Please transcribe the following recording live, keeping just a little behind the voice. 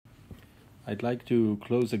I'd like to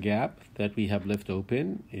close a gap that we have left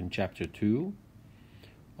open in Chapter 2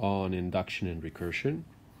 on induction and recursion.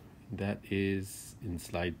 That is in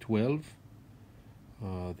slide 12,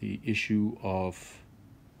 the issue of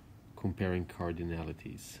comparing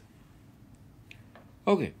cardinalities.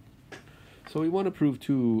 Okay, so we want to prove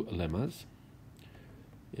two lemmas.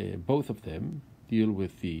 Both of them deal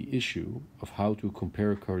with the issue of how to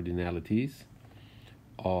compare cardinalities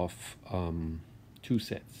of two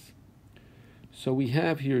sets. So we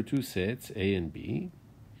have here two sets, A and B.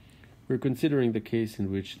 We're considering the case in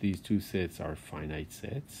which these two sets are finite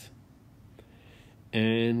sets.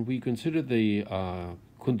 And we consider the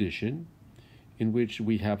condition in which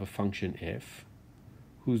we have a function f,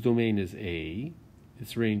 whose domain is A,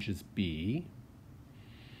 its range is B,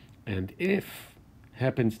 and f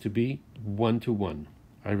happens to be 1-to-1.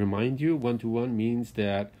 I remind you, 1-to-1 means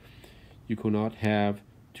that you cannot have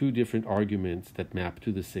two different arguments that map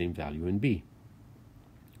to the same value in B.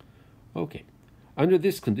 Okay, under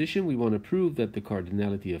this condition, we want to prove that the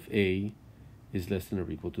cardinality of A is less than or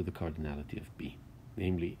equal to the cardinality of B.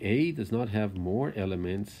 Namely, A does not have more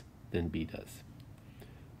elements than B does.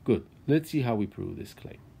 Good. Let's see how we prove this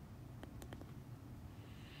claim.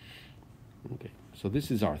 Okay, so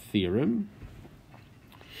this is our theorem.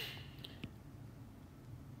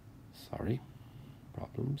 Sorry,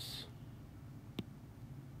 problems.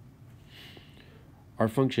 Our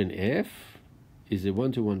function f is a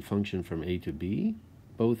 1-to-1 function from A to B.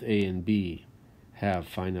 Both A and B have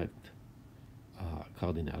finite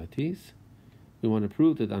cardinalities. We want to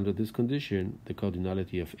prove that under this condition, the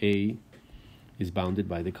cardinality of A is bounded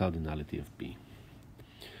by the cardinality of B.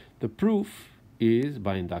 The proof is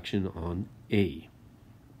by induction on A,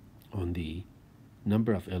 on the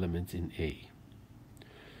number of elements in A.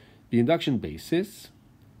 The induction basis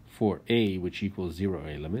for A, which equals 0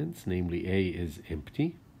 elements, namely A is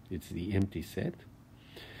empty, it's the empty set.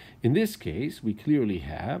 In this case, we clearly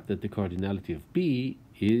have that the cardinality of B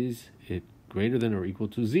is greater than or equal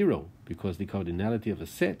to 0, because the cardinality of a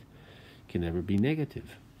set can never be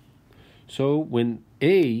negative. So when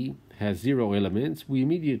A has 0 elements, we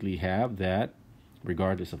immediately have that,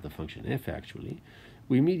 regardless of the function f actually,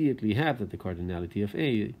 we immediately have that the cardinality of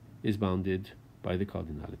A is bounded by the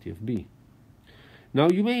cardinality of B. Now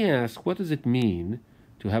you may ask, what does it mean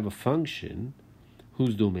to have a function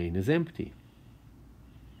whose domain is empty?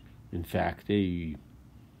 In fact, a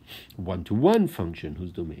 1-to-1 function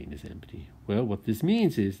whose domain is empty. Well, what this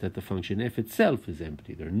means is that the function f itself is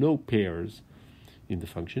empty. There are no pairs in the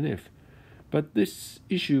function f. But this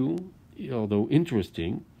issue, although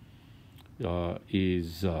interesting,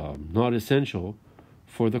 is not essential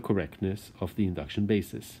for the correctness of the induction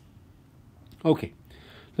basis. Okay,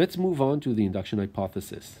 let's move on to the induction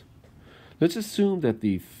hypothesis. Let's assume that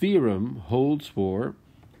the theorem holds for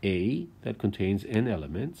A that contains n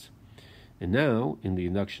elements. And now, in the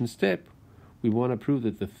induction step, we want to prove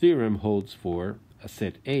that the theorem holds for a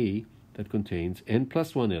set A that contains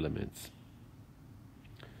n+1 elements.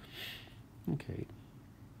 Okay,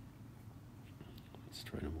 let's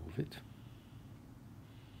try to move it.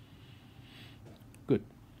 Good.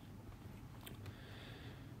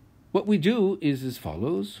 What we do is as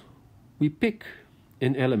follows. We pick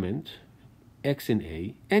an element, x in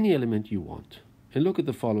A, any element you want, and look at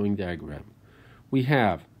the following diagram. We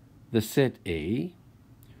have the set A,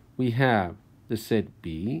 we have the set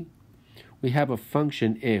B, we have a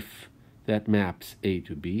function f that maps A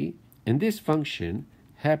to B, and this function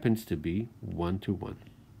happens to be 1-to-1.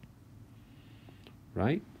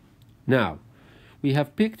 Right? Now, we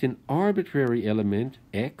have picked an arbitrary element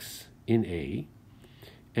x in A,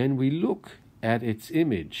 and we look at its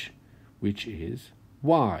image, which is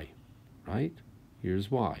y. Right? Here's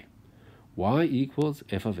y. Y equals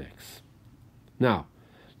f of x. Now,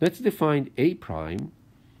 let's define A prime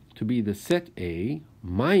to be the set A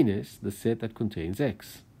minus the set that contains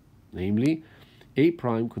x. Namely, A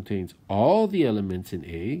prime contains all the elements in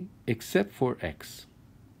A except for x.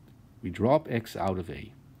 We drop x out of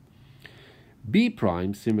A. B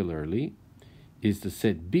prime, similarly, is the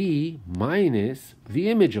set B minus the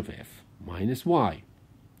image of f, minus y.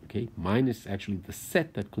 Okay, minus actually the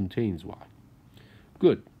set that contains y.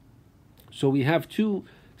 Good. So we have two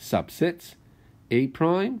subsets, A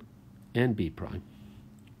prime and B prime.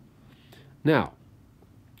 Now,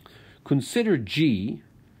 consider G,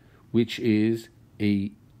 which is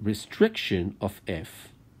a restriction of f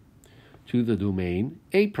to the domain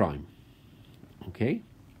A prime. Okay?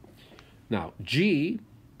 Now, G,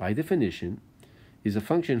 by definition, is a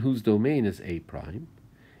function whose domain is A prime,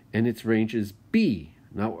 and its range is B.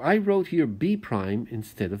 Now, I wrote here B prime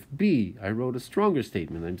instead of B. I wrote a stronger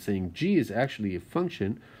statement. I'm saying G is actually a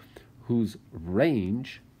function whose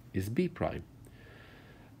range is B prime.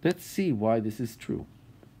 Let's see why this is true.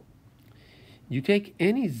 You take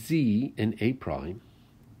any z and A prime,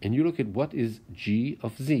 and you look at what is g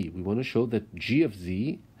of z. We want to show that g of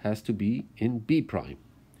z has to be in B prime.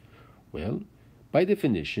 Well, by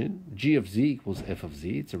definition, g of z equals f of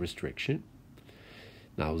z. It's a restriction.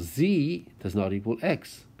 Now, z does not equal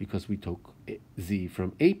x because we took z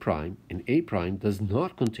from A prime, and A prime does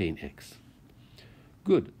not contain x.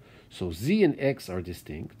 Good. So z and x are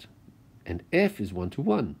distinct, and f is 1 to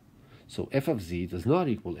 1. So f of z does not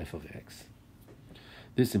equal f of x.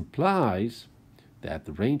 This implies that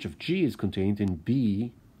the range of g is contained in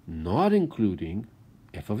B, not including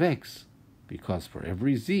f of x, because for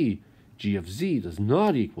every z, g of z does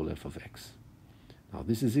not equal f of x. Now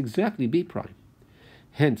this is exactly B prime.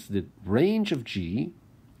 Hence, the range of g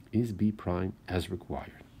is B prime as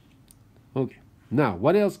required. Okay, now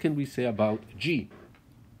what else can we say about g?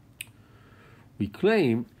 We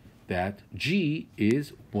claim that g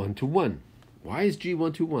is 1 to 1. Why is g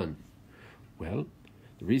 1 to 1? Well,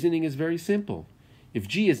 the reasoning is very simple. If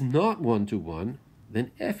g is not 1 to 1,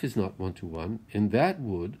 then f is not 1 to 1, and that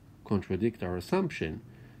would contradict our assumption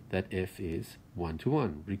that f is 1 to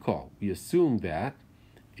 1. Recall, we assume that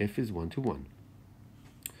f is 1 to 1.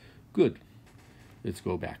 Good. Let's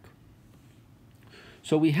go back.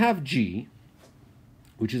 So we have g,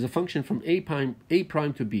 which is a function from A prime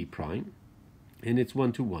to B prime, and it's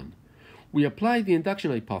 1 to 1. We apply the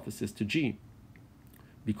induction hypothesis to g,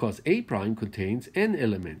 because A prime contains n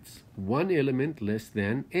elements, one element less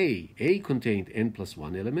than A. A contained n plus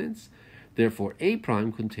 1 elements, therefore A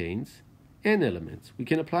prime contains n elements. We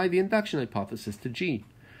can apply the induction hypothesis to G.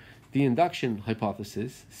 The induction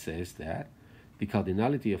hypothesis says that the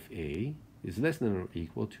cardinality of A is less than or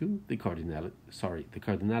equal to the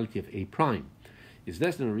cardinality of A prime is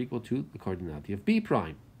less than or equal to the cardinality of B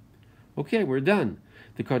prime. Okay, we're done.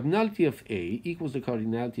 The cardinality of A equals the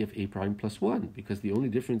cardinality of A prime plus 1, because the only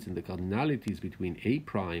difference in the cardinalities between A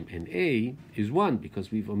prime and A is 1,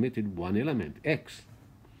 because we've omitted one element, x.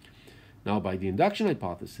 Now, by the induction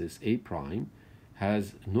hypothesis, A prime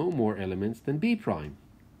has no more elements than B prime.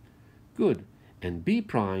 Good. And B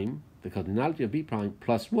prime, the cardinality of B prime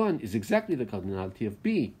plus 1 is exactly the cardinality of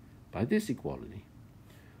B by this equality.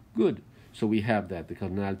 Good. So we have that the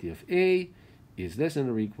cardinality of A is less than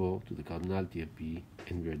or equal to the cardinality of B,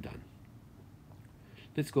 and we're done.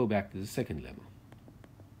 Let's go back to the second lemma.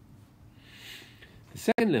 The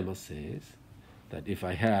second lemma says that if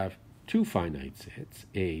I have two finite sets,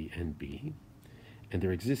 A and B, and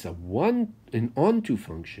there exists an onto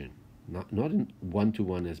function, not an 1 to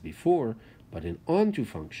 1 as before, but an onto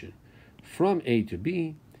function from A to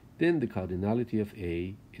B, then the cardinality of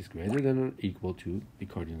A is greater than or equal to the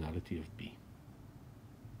cardinality of B.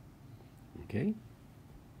 Okay?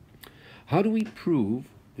 How do we prove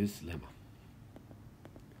this lemma?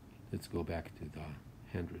 Let's go back to the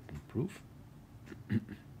handwritten proof.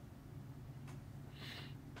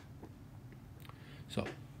 So,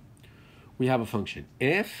 we have a function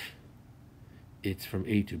f. It's from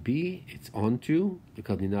A to B. It's onto. The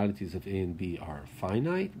cardinalities of A and B are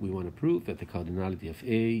finite. We want to prove that the cardinality of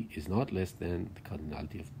A is not less than the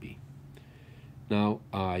cardinality of B. Now,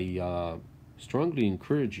 I strongly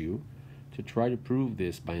encourage you to try to prove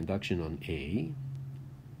this by induction on A.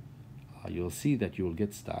 You'll see that you will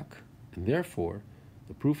get stuck, and therefore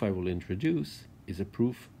the proof I will introduce is a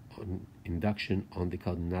proof on induction on the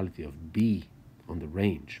cardinality of B, on the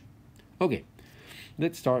range. Okay,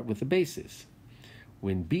 let's start with the basis.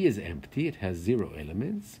 When B is empty, it has 0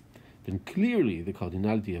 elements, then clearly the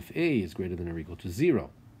cardinality of A is greater than or equal to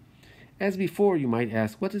 0. As before, you might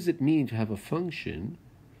ask, what does it mean to have a function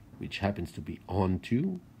which happens to be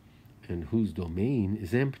onto and whose domain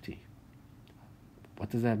is empty? What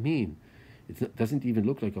does that mean? It doesn't even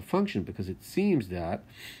look like a function, because it seems that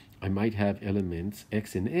I might have elements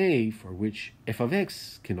x and a for which f of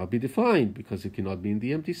x cannot be defined because it cannot be in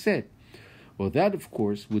the empty set. Well, that of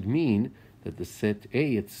course would mean that the set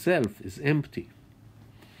A itself is empty.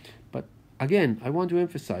 But again, I want to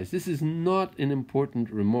emphasize this is not an important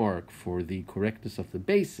remark for the correctness of the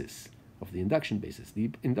basis, of the induction basis.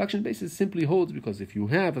 The induction basis simply holds because if you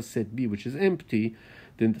have a set B which is empty,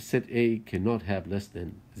 then the set A cannot have less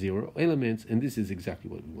than 0 elements, and this is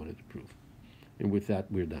exactly what we wanted to prove. And with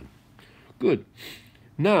that, we're done. Good.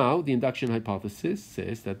 Now, the induction hypothesis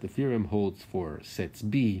says that the theorem holds for sets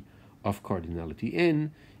B of cardinality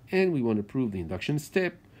n, and we want to prove the induction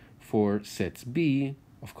step for sets B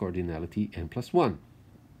of cardinality n plus 1.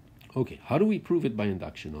 Okay, how do we prove it by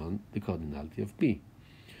induction on the cardinality of B?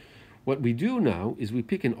 What we do now is we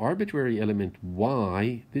pick an arbitrary element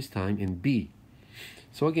y, this time in B.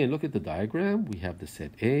 So again, look at the diagram. We have the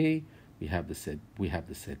set A, we have the set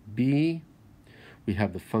B, we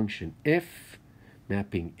have the function f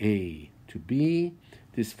mapping A to B.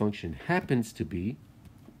 This function happens to be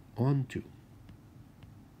onto.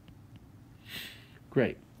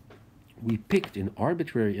 Great. We picked an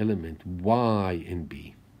arbitrary element y in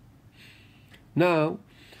B. Now,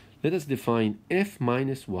 let us define f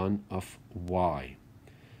minus 1 of y.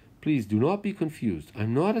 Please do not be confused.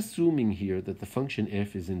 I'm not assuming here that the function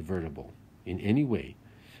f is invertible in any way.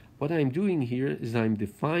 What I'm doing here is I'm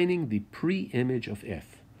defining the pre-image of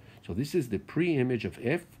f. So this is the pre-image of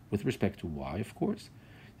f with respect to y, of course.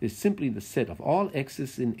 It's simply the set of all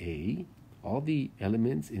x's in A, all the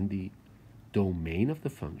elements in the domain of the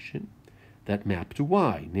function that map to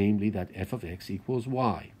y, namely that f of x equals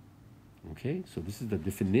y. Okay, so this is the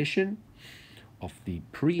definition of the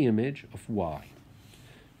pre-image of y.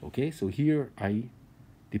 Okay, so here I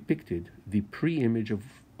depicted the pre-image of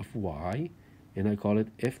y, and I call it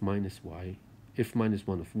f minus 1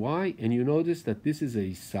 of y, and you notice that this is a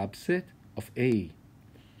subset of A.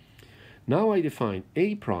 Now I define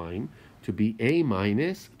A prime to be A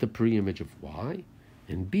minus the pre-image of y,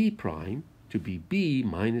 and B prime to be B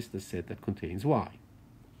minus the set that contains y.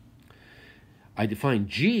 I define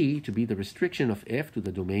G to be the restriction of f to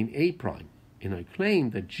the domain A prime, and I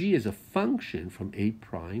claim that G is a function from A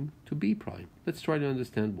prime to B prime. Let's try to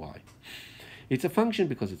understand why. It's a function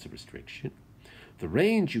because it's a restriction. The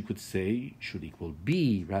range, you could say, should equal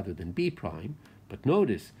B rather than B prime, but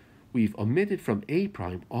notice we've omitted from A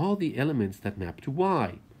prime all the elements that map to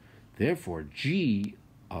y. Therefore, G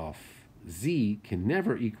of Z can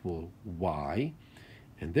never equal y,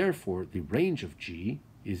 and therefore the range of G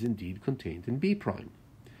is indeed contained in B prime.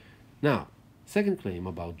 Now, second claim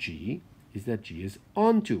about G is that G is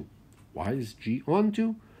onto. Why is G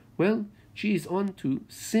onto? Well, G is onto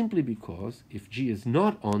simply because if G is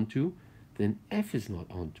not onto, then F is not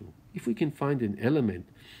onto. If we can find an element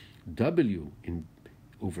W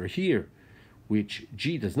over here, which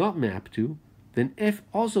G does not map to, then F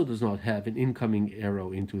also does not have an incoming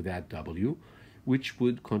arrow into that W, which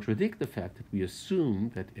would contradict the fact that we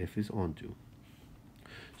assume that F is onto.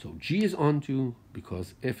 So G is onto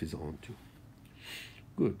because F is onto.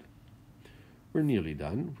 Good. We're nearly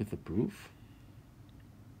done with the proof.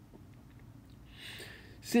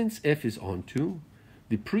 Since F is onto,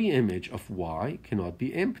 the pre-image of y cannot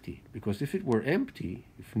be empty, because if it were empty,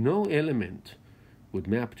 if no element would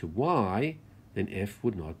map to y, then F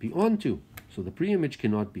would not be onto. So the pre-image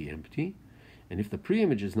cannot be empty, and if the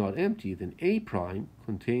pre-image is not empty, then A prime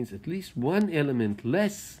contains at least one element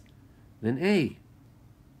less than A,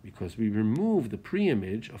 because we remove the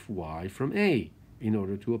pre-image of y from A in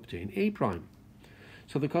order to obtain A prime.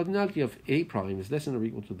 So the cardinality of A prime is less than or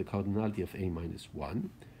equal to the cardinality of A minus 1.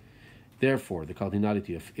 Therefore, the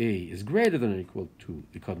cardinality of A is greater than or equal to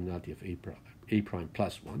the cardinality of A prime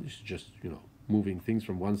plus 1. This is just, moving things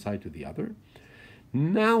from one side to the other.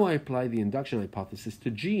 Now I apply the induction hypothesis to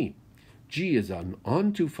G. G is an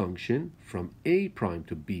onto function from A prime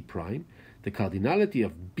to B prime. The cardinality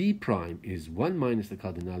of B prime is 1 minus the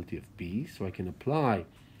cardinality of B, so I can apply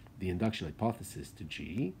the induction hypothesis to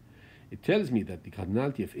G. It tells me that the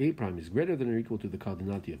cardinality of A prime is greater than or equal to the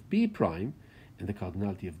cardinality of B prime, and the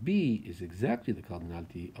cardinality of B is exactly the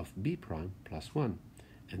cardinality of B prime plus 1.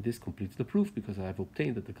 And this completes the proof because I have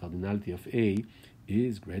obtained that the cardinality of A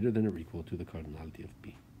is greater than or equal to the cardinality of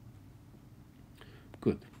B.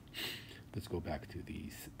 Good. Let's go back to the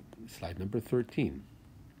slide number 13.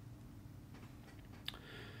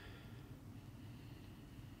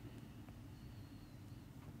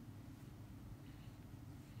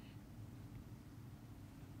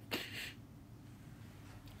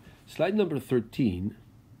 Slide number 13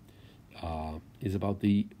 is about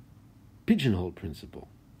the pigeonhole principle.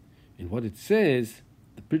 And what it says,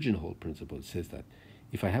 the pigeonhole principle, it says that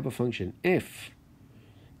if I have a function f,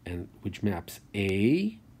 and which maps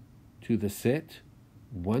A to the set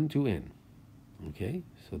 1 to n, okay?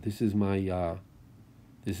 So this is my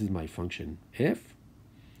function f,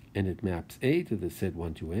 and it maps A to the set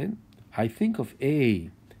 1 to n. I think of A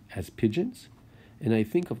as pigeons, and I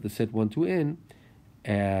think of the set 1 to n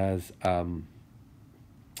as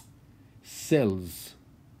cells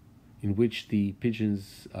in which the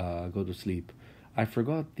pigeons go to sleep. I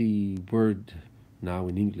forgot the word now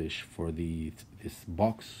in English for this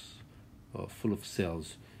box full of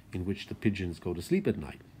cells in which the pigeons go to sleep at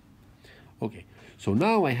night. Okay, so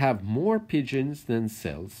now I have more pigeons than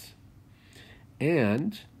cells,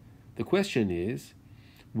 and the question is,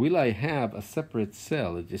 will I have a separate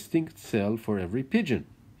cell, a distinct cell for every pigeon?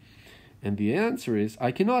 And the answer is,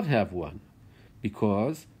 I cannot have one,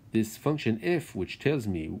 because this function f, which tells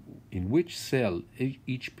me in which cell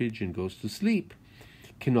each pigeon goes to sleep,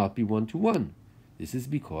 cannot be one-to-one. This is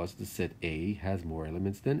because the set A has more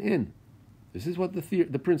elements than n. This is what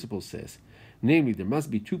the principle says. Namely, there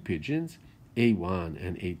must be two pigeons, A1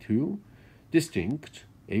 and A2, distinct.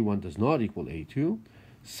 A1 does not equal A2,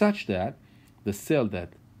 such that the cell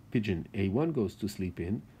that pigeon A1 goes to sleep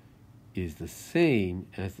in is the same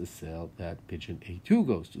as the cell that pigeon A2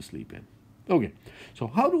 goes to sleep in. Okay, so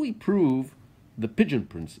how do we prove the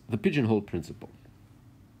pigeonhole principle?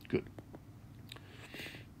 Good.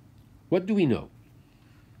 What do we know?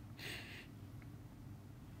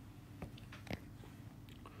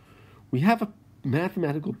 We have a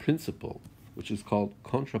mathematical principle which is called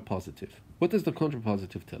contrapositive. What does the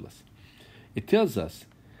contrapositive tell us? It tells us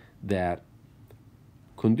that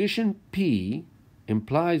condition P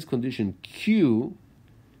implies condition Q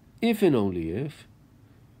if and only if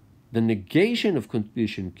the negation of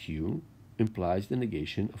condition Q implies the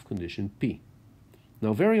negation of condition P.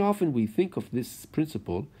 Now, very often we think of this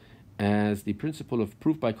principle as the principle of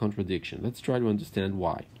proof by contradiction. Let's try to understand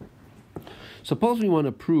why. Suppose we want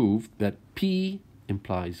to prove that P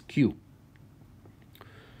implies Q.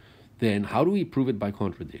 Then how do we prove it by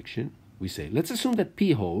contradiction? We say, let's assume that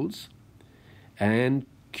P holds and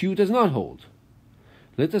Q does not hold.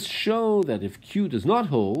 Let us show that if Q does not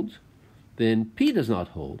hold, then P does not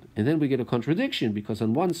hold. And then we get a contradiction because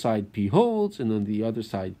on one side P holds and on the other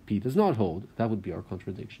side P does not hold. That would be our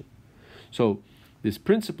contradiction. So this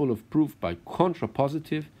principle of proof by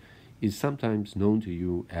contrapositive is sometimes known to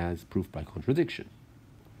you as proof by contradiction.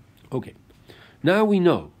 Okay, now we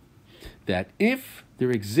know that if there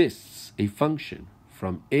exists a function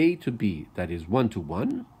from A to B that is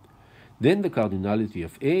one-to-one, then the cardinality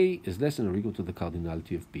of A is less than or equal to the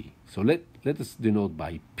cardinality of B. So let us denote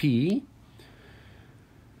by P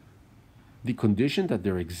the condition that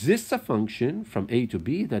there exists a function from A to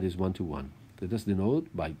B that is one-to-one. Let us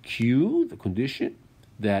denote by Q the condition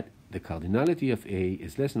that the cardinality of A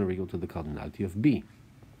is less than or equal to the cardinality of B.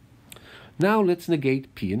 Now let's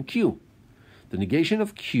negate P and Q. The negation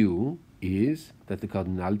of Q is that the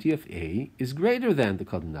cardinality of A is greater than the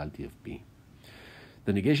cardinality of B.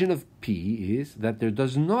 The negation of P is that there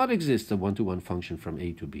does not exist a one-to-one function from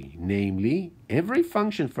A to B. Namely, every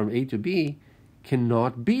function from A to B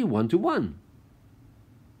cannot be one-to-one.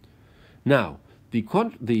 Now, the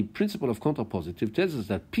principle of contrapositive tells us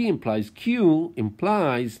that P implies Q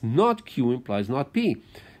implies not Q implies not P.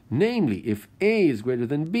 Namely, if A is greater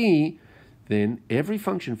than B, then every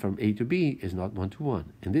function from A to B is not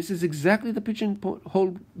one-to-one. And this is exactly the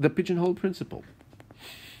pigeonhole principle.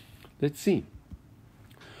 Let's see.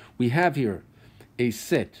 We have here a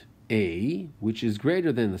set A, which is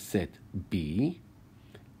greater than the set B.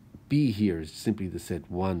 B here is simply the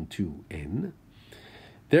set 1 to n.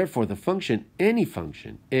 Therefore, the function, any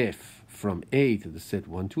function, f from A to the set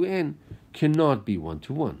 1 to n, cannot be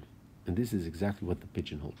one-to-one. And this is exactly what the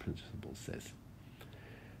pigeonhole principle says.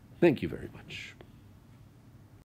 Thank you very much.